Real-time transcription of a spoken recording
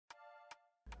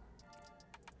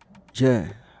Yeah,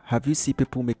 have you seen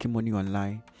people making money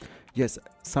online? Yes,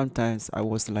 sometimes I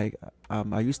was like,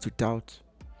 I used to doubt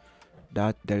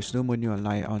that there's no money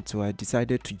online until I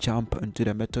decided to jump into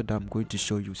the method I'm going to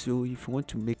show you. So if you want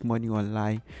to make money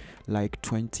online, like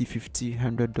 20, 50,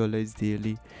 $100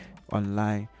 daily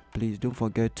online, please don't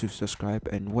forget to subscribe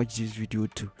and watch this video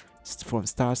from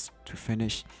start to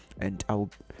finish. And I'm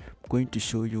going to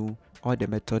show you all the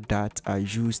method that I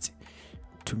used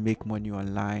to make money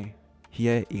online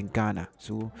here in Ghana.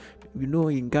 So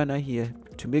in Ghana here,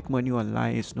 to make money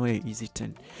online is not an easy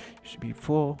thing.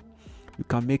 Before you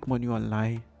can make money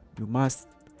online, you must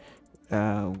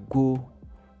go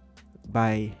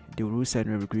by the rules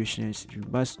and regulations. You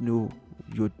must know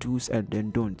your do's and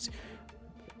then don'ts.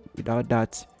 Without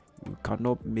that, you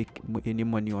cannot make any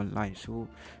money online. So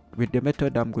with the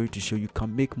method I'm going to show you,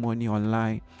 can make money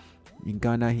online in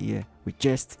Ghana here with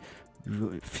just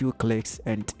a few clicks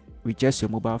and with just your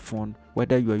mobile phone,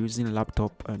 whether you are using a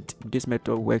laptop. And this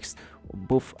method works on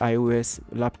both iOS,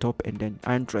 laptop, and then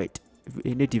Android.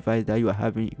 Any device that you are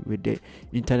having with the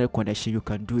internet connection, you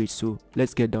can do it. So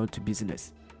let's get down to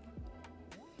business.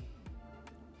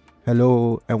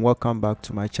 Hello and welcome back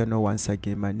to my channel once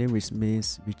again. My name is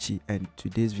Richie, and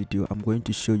today's video I'm going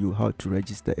to show you how to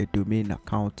register a domain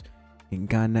account in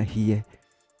Ghana here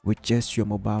with just your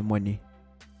mobile money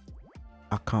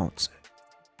account.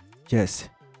 Yes,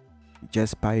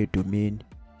 just buy a domain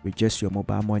with just your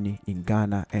mobile money in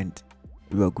Ghana and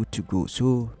you are good to go.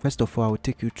 So first of all, I will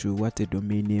take you through what a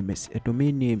domain name is. A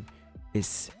domain name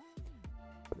is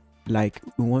like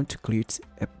we want to create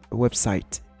a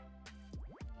website.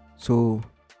 So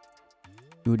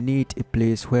you need a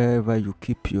place wherever you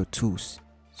keep your tools.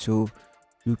 So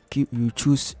you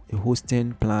choose a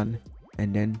hosting plan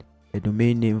and then a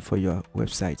domain name for your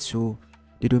website. So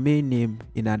the domain name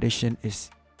in addition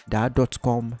is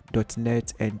 .com,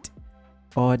 .net, and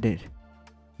all the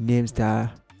names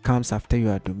that comes after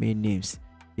your domain names.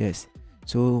 Yes,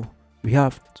 so we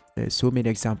have so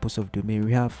many examples of domain.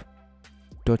 We have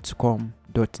 .com,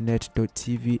 .net,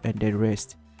 .tv, and the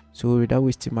rest. So without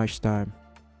wasting much time,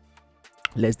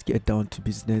 let's get down to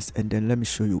business and then let me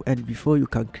show you. And before you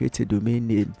can create a domain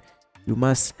name, you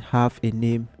must have a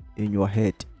name in your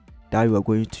head that you are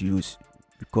going to use,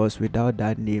 because without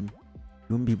that name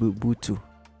you won't be able to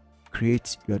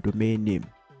create your domain name.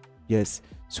 Yes,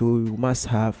 so you must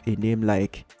have a name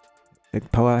like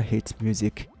Power Hit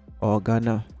Music or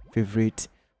Ghana Favorite,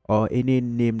 or any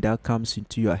name that comes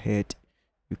into your head.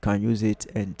 You can use it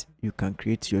and you can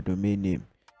create your domain name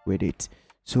with it.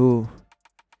 So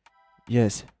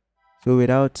yes, so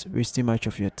without wasting much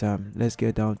of your time, let's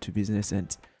get down to business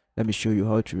and let me show you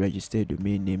how to register a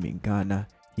domain name in Ghana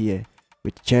here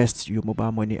with just your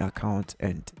mobile money account,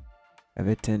 and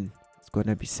everything is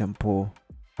gonna be simple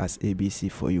as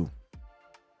ABC for you.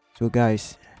 So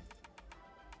guys,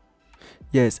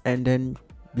 yes, and then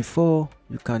before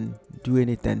you can do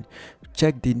anything,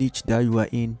 check the niche that you are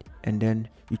in and then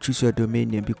you choose your domain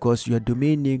name, because your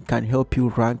domain name can help you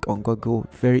rank on Google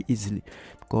very easily.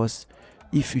 Because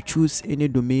if you choose any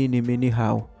domain name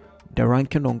anyhow, the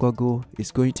ranking on Google is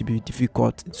going to be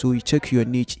difficult. So you check your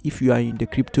niche. If you are in the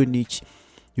crypto niche,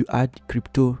 you add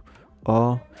crypto,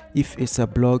 or if it's a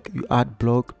blog, you add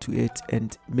blog to it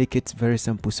and make it very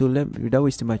simple. So without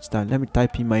wasting much time, let me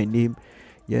type in my name.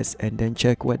 Yes, and then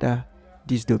check whether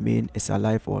this domain is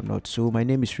alive or not. So my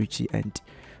name is Richie, and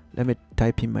let me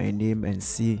type in my name and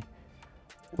see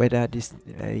whether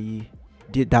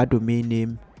that domain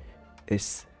name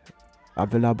is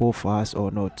available for us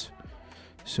or not.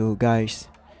 So guys,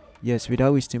 yes,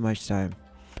 without wasting much time,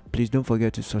 please don't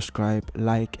forget to subscribe,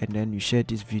 like, and then you share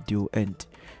this video. And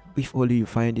if only you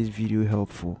find this video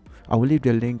helpful, I will leave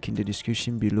the link in the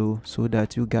description below so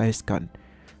that you guys can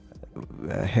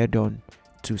head on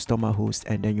to Stormerhost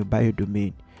and then you buy a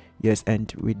domain. Yes,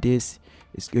 and with this,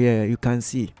 you can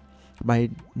see my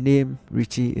name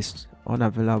Richie is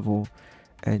unavailable,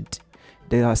 and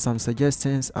there are some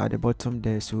suggestions at the bottom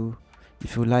there. So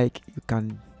if you like, you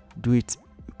can do it.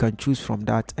 You can choose from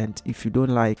that, and if you don't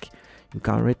like, you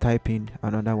can retype in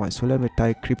another one. So let me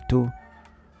type crypto.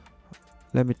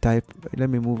 Let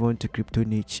me move on to crypto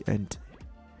niche, and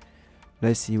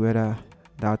let's see whether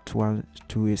that one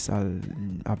too is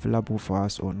available for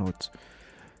us or not.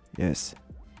 Yes,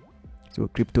 so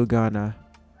crypto Ghana,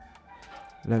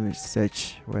 let me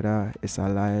search whether it's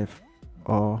alive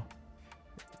or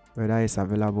whether it's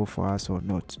available for us or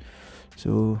not.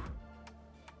 So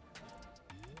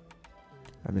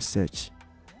let me search,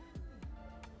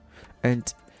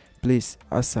 and please,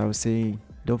 as I was saying,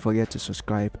 don't forget to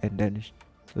subscribe and then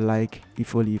like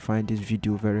if only you find this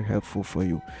video very helpful for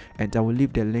you. And I will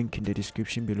leave the link in the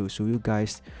description below so you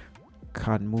guys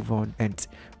can move on and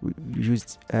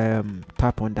use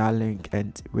tap on that link,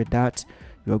 and with that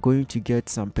you are going to get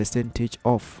some percentage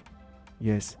off.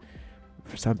 Yes,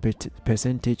 some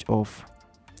percentage off,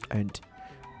 and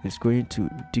it's going to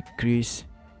decrease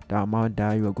the amount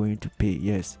that you are going to pay.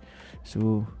 Yes,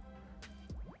 so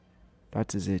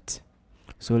that is it.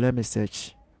 So let me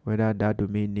search whether that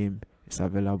domain name is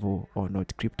available or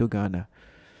not. Crypto Ghana.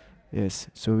 Yes,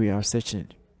 so we are searching.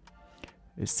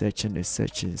 It's searching.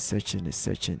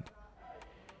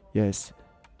 Yes,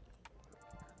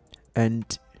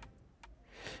 and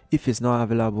if it's not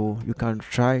available, you can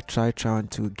try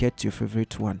to get your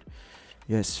favorite one.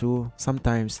 Yes, so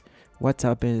sometimes what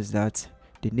happens is that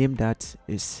the name that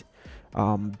is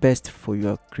best for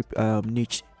your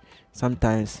niche,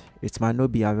 sometimes it might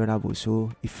not be available.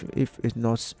 So if it's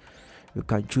not, you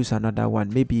can choose another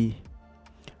one. Maybe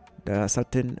there are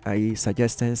certain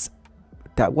suggestions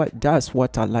that's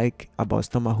what I like about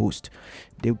Stormerhost.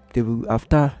 They will,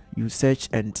 after you search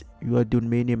and your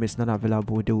domain name is not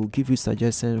available, they will give you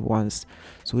suggestions once,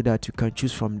 so that you can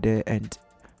choose from there, and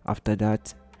after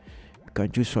that you can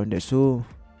choose from there. So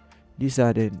these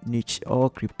are the niche, all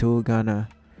Crypto Ghana,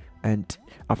 and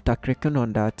after clicking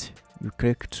on that, you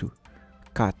click to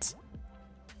cart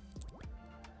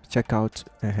checkout.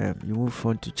 You move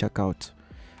on to checkout.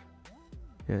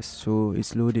 Yes, so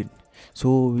it's loading.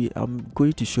 So I'm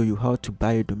going to show you how to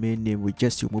buy a domain name with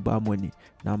just your mobile money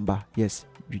number. Yes,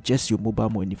 you just your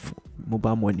mobile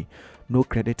money, no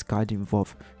credit card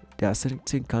involved. There are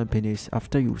certain companies,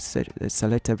 after you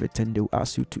select everything, they will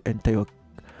ask you to enter your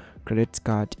credit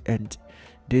card, and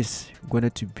this is going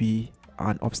to be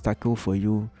an obstacle for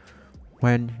you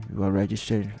when you are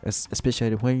registering,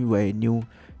 especially when you are new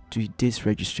to this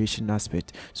registration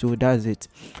aspect. So that's it.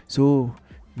 So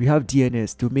we have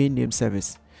DNS, domain name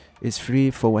service. It's free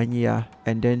for 1 year,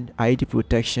 and then ID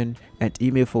protection and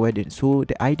email forwarding. So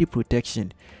the ID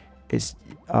protection is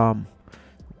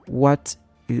what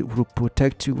it will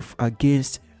protect you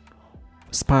against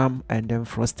spam and then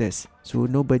fraudsters. So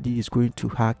nobody is going to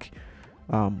hack,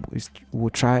 will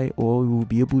try, or will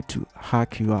be able to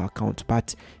hack your account.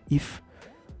 But if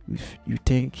you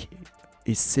think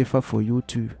it's safer for you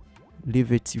to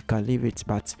leave it, you can leave it,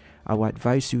 but I would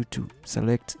advise you to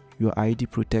select your ID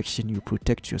protection. You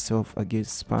protect yourself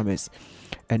against spammers.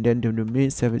 And then the main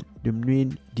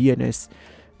DNS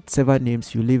server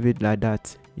names, you leave it like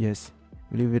that. Yes,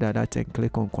 you leave it like that and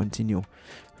click on continue.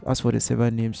 As for the server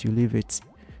names, you leave it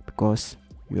because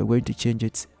you are going to change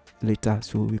it later,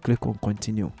 so we click on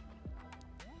continue.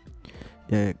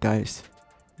 Yeah, guys.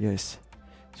 Yes,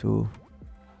 so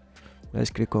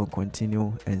let's click on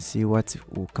continue and see what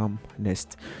will come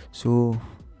next. So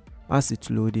as it's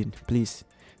loading, please,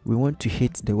 we want to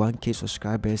hit the 1K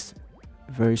subscribers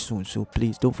very soon, so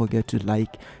please don't forget to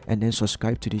like and then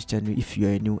subscribe to this channel if you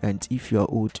are new, and if you are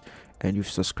old and you've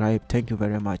subscribed, thank you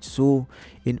very much. So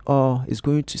in all, it's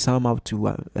going to sum up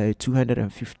to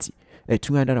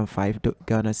 205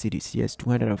 Ghana cedis. Yes,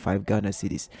 205 Ghana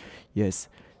cedis. Yes,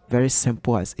 very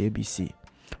simple as ABC.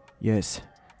 Yes,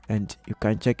 and you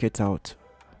can check it out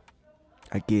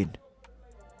again.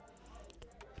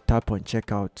 Tap on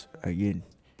checkout again.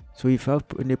 So if you have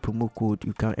any promo code,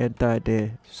 you can enter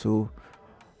there, so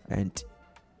and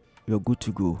you're good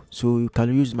to go. So you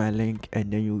can use my link,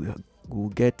 and then you will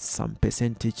get some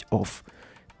percentage off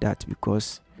that,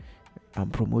 because I'm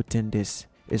promoting this.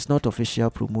 It's not official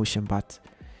promotion, but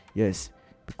yes,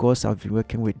 because I've been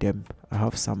working with them, I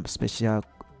have some special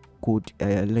code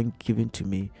link given to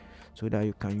me, so that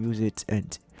you can use it,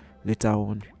 and later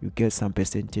on you get some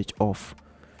percentage off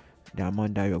the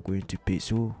amount that you're going to pay.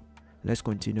 So let's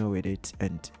continue with it.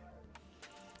 And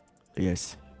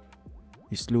yes,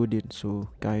 it's loading. So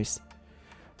guys,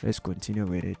 let's continue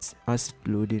with it. As it's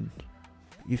loading,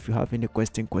 if you have any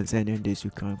question concerning this,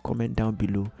 you can comment down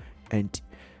below. And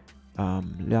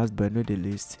last but not the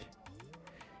least,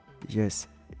 yes,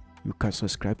 you can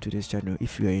subscribe to this channel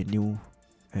if you are new,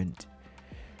 and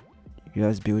you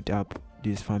just build up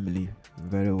this family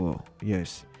very well.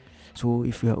 Yes, so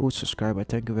if you are old subscriber,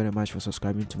 thank you very much for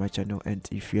subscribing to my channel. And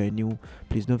if you are new,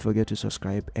 please don't forget to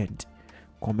subscribe and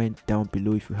comment down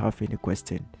below if you have any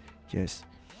question. Yes,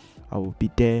 I will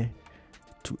be there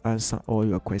to answer all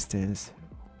your questions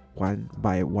one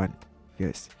by one.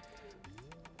 Yes,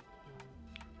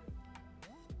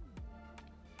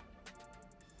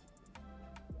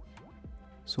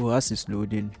 so as it's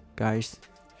loading, guys,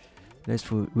 let's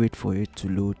wait for it to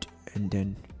load, and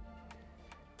then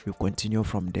we'll continue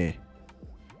from there.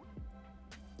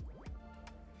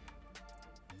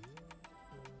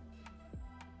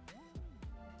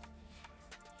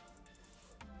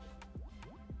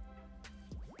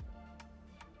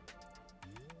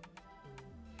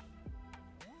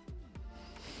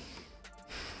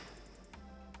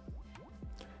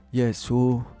 Yes,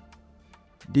 so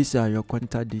these are your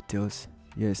contact details.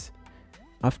 Yes,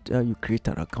 after you create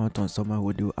an account on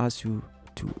Stormerhost, they will ask you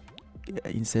to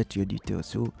insert your details,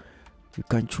 so you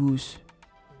can choose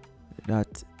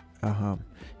that.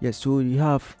 Yes, so you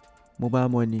have mobile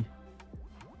money.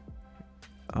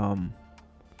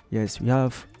 Yes, we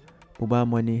have mobile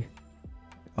money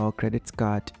or credit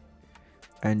card,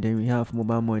 and then we have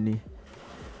mobile money,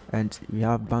 and we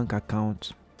have bank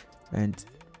account, and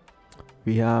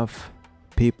we have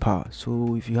PayPal.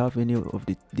 So if you have any of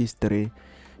these three,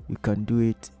 you can do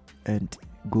it and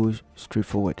go straight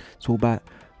forward. So but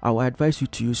I will advise you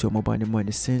to use your mobile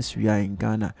money since we are in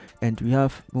Ghana and we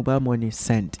have mobile money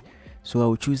send. So I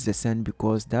will choose the send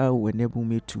because that will enable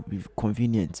me to be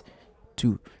convenient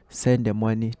to send the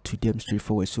money to them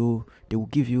straightforward. So they will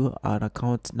give you an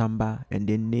account number and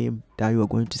the name that you are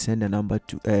going to send the number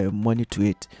to money to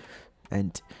it,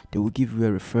 and they will give you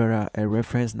a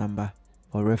reference number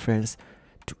or reference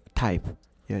to type.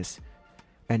 Yes,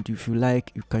 and if you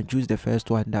like, you can choose the first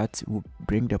one that will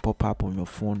bring the pop-up on your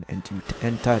phone and you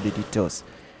enter the details.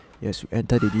 Yes, you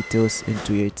enter the details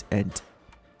into it and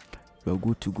you're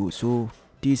good to go. So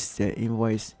this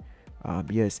invoice,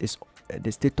 yes, it's the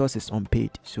status is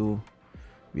unpaid, so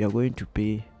we are going to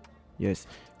pay. Yes,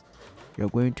 we are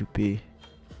going to pay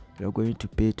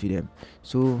to them.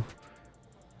 So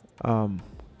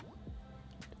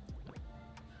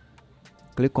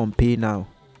click on pay now.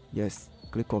 Yes,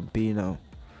 click on pay now,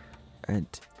 and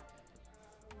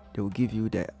they will give you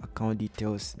the account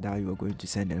details that you are going to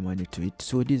send the money to it.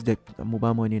 So this is the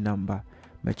mobile money number,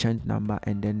 merchant number,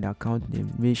 and then the account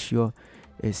name. Make sure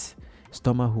it's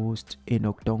Stormerhost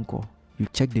Enoch Donko. You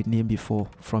check the name before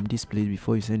from this place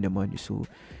before you send the money. So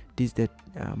this is the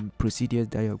procedures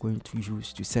that you're going to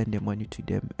use to send the money to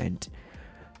them, and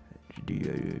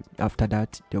after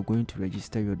that they're going to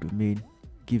register your domain,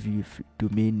 give you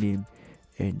domain name,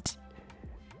 and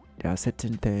there are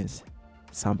certain things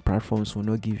some platforms will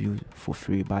not give you for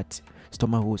free, but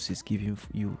Stormerhost is giving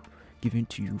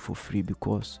to you for free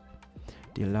because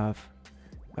they love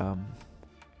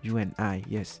you and I.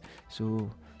 Yes, so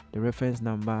the reference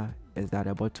number is at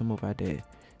the bottom over there.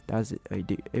 That's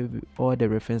all the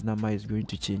reference number is going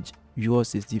to change.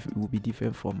 Yours is will be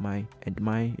different from mine, and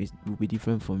mine will be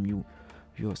different from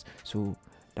yours. So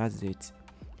that's it.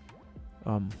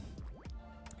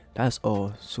 That's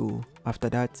all. So after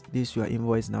that, this is your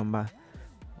invoice number,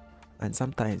 and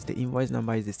sometimes the invoice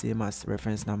number is the same as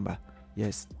reference number.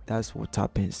 Yes, that's what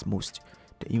happens most.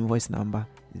 The invoice number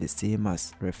is the same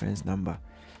as reference number.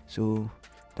 So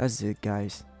that's it,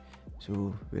 guys.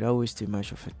 So without wasting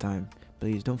much of your time,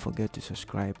 please don't forget to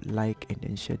subscribe, like, and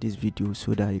then share this video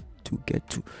so that it to get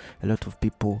to a lot of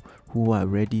people who are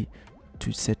ready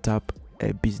to set up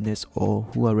a business, or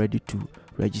who are ready to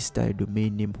register a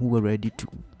domain name, who are ready to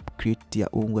create their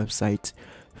own website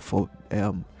for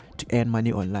to earn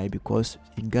money online. Because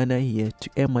in Ghana here, to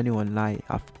earn money online,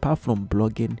 apart from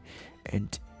blogging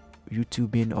and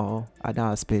YouTubing or other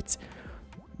aspects,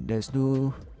 there's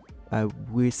no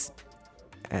ways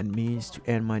and means to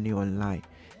earn money online.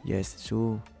 Yes,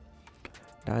 so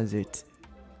that's it,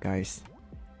 guys.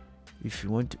 If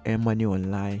you want to earn money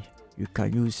online, you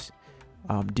can use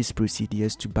these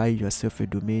procedures to buy yourself a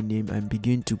domain name and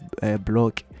begin to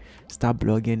start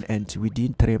blogging, and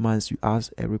within 3 months you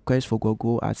ask a request for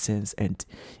Google AdSense, and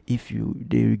if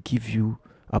they will give you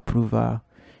approval,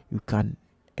 you can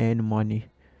earn money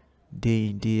day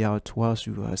in day out whilst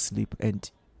you are asleep.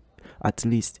 And at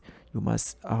least you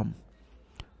must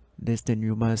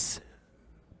you must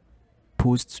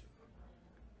post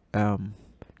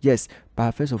yes,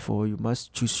 but first of all you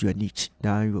must choose your niche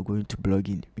that you are going to blog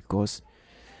in, because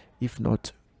if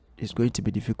not, it's going to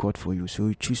be difficult for you. So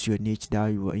you choose your niche that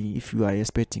you are in. If you are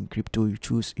expert in crypto, you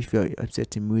choose. If you are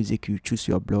expert in music, you choose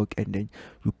your blog, and then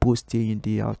you post day in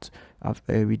day out.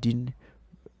 Within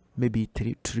maybe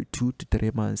 2 to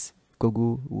 3 months,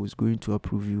 Google was going to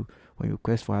approve you. When you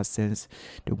request for AdSense,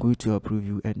 they're going to approve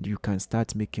you, and you can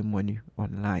start making money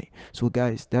online. So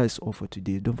guys, that is all for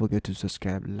today. Don't forget to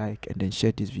subscribe, like, and then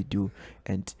share this video.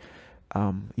 And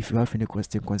if you have any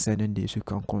question concerning this, you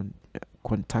can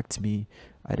contact me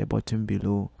at the bottom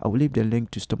below. I will leave the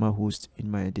link to Stormerhost in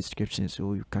my description,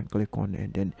 so you can click on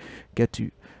and then get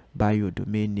to buy your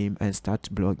domain name and start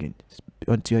blogging.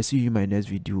 Until I see you in my next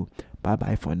video, bye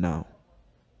bye for now.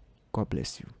 God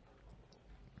bless you.